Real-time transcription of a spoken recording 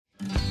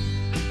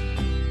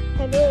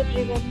Hello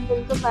everyone,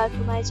 welcome back to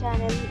my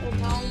channel, and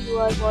now you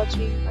are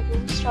watching a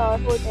 2-star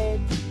hotel.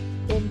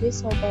 In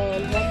this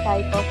hotel, one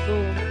type of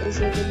room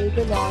is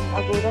available on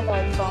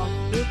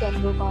agoda.com. You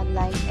can book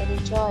online and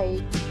enjoy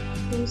it.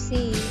 To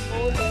see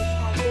more than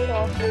 100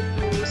 of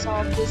reviews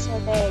of this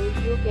hotel,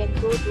 you can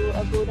go to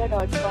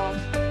agoda.com.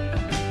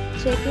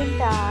 Check-in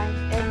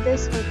time in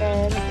this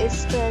hotel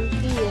is 12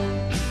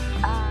 p.m.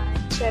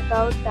 and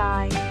check-out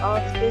time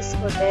of this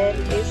hotel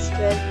is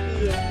 12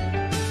 p.m.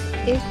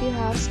 If you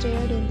have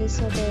stayed in this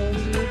hotel,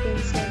 you can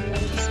send your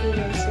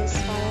experiences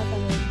via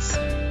comments.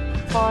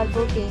 For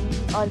booking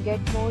or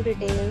get more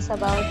details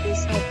about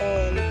this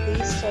hotel,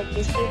 please check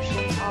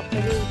description of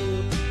the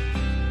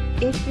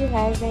video. If you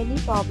have any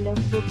problem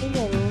booking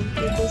a room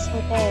in this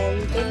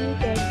hotel, then you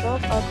can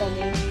drop a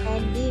comment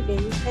and we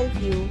will help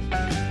you.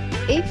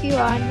 If you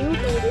are new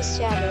to this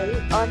channel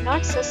or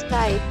not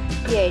subscribed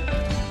yet,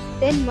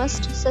 then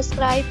must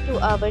subscribe to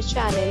our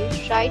channel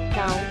right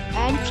now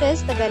and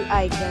press the bell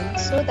icon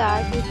so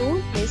that you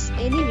don't miss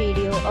any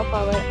video of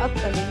our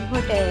upcoming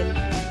hotel.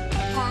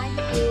 Thank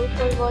you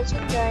for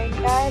watching the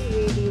entire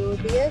video.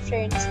 Dear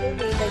friends, we'll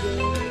meet again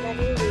in a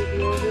new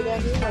video with a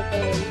new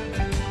hotel.